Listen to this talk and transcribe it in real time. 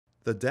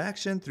The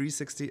Daction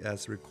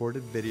 360S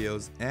recorded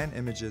videos and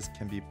images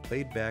can be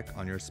played back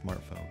on your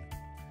smartphone.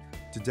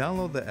 To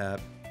download the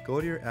app,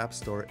 go to your App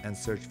Store and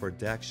search for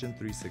Daction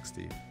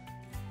 360.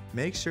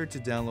 Make sure to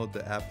download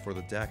the app for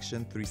the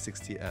Daction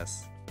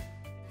 360S.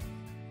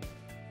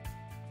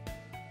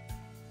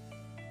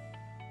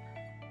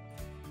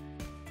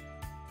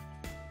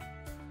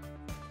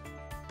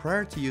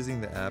 Prior to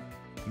using the app,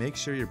 make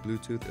sure your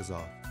Bluetooth is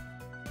off.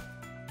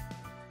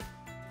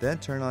 Then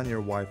turn on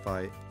your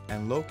Wi-Fi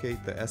and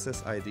locate the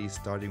SSID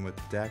starting with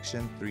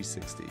Daction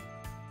 360.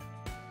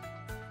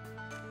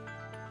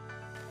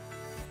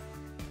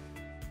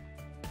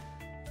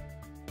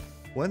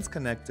 Once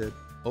connected,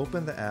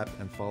 open the app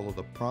and follow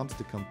the prompts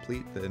to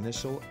complete the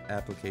initial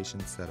application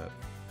setup.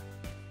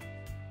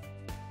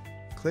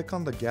 Click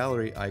on the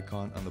gallery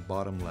icon on the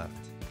bottom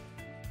left.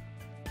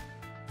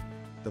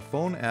 The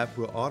phone app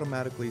will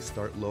automatically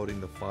start loading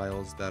the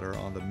files that are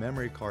on the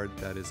memory card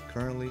that is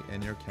currently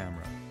in your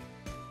camera.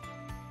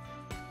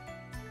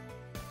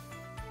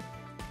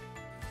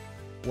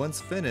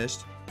 Once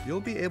finished, you'll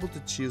be able to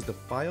choose the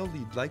file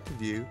you'd like to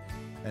view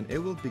and it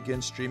will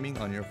begin streaming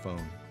on your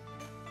phone.